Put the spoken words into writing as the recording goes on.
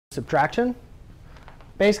Subtraction.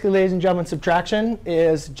 Basically, ladies and gentlemen, subtraction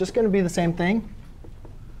is just going to be the same thing.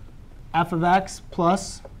 F of x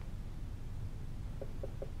plus,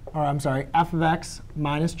 or I'm sorry, f of x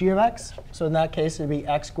minus g of x. So in that case, it would be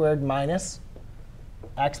x squared minus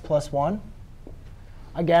x plus 1.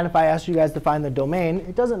 Again, if I asked you guys to find the domain,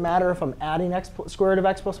 it doesn't matter if I'm adding square root of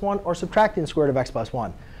x plus 1 or subtracting square root of x plus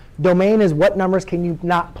 1. Domain is what numbers can you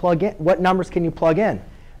not plug in? What numbers can you plug in?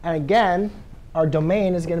 And again, our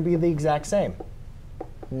domain is going to be the exact same,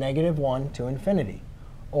 -1 to infinity,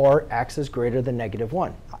 or x is greater than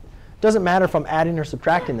 -1. Doesn't matter if I'm adding or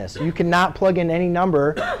subtracting this. You cannot plug in any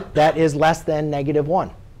number that is less than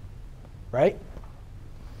 -1, right?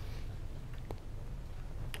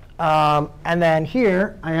 And then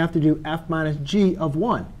here, I have to do f minus g of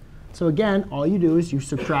 1. So again, all you do is you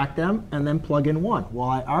subtract them and then plug in 1. Well,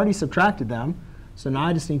 I already subtracted them, so now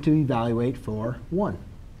I just need to evaluate for 1.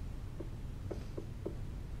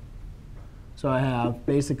 So I have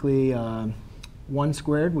basically 1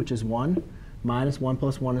 squared, which is 1, minus 1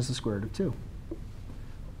 plus 1 is the square root of 2.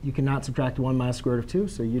 You cannot subtract 1 minus the square root of 2,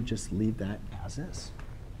 so you just leave that as is.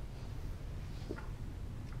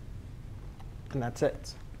 And that's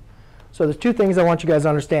it. So there's two things I want you guys to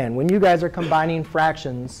understand. When you guys are combining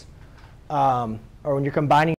fractions, or when you're combining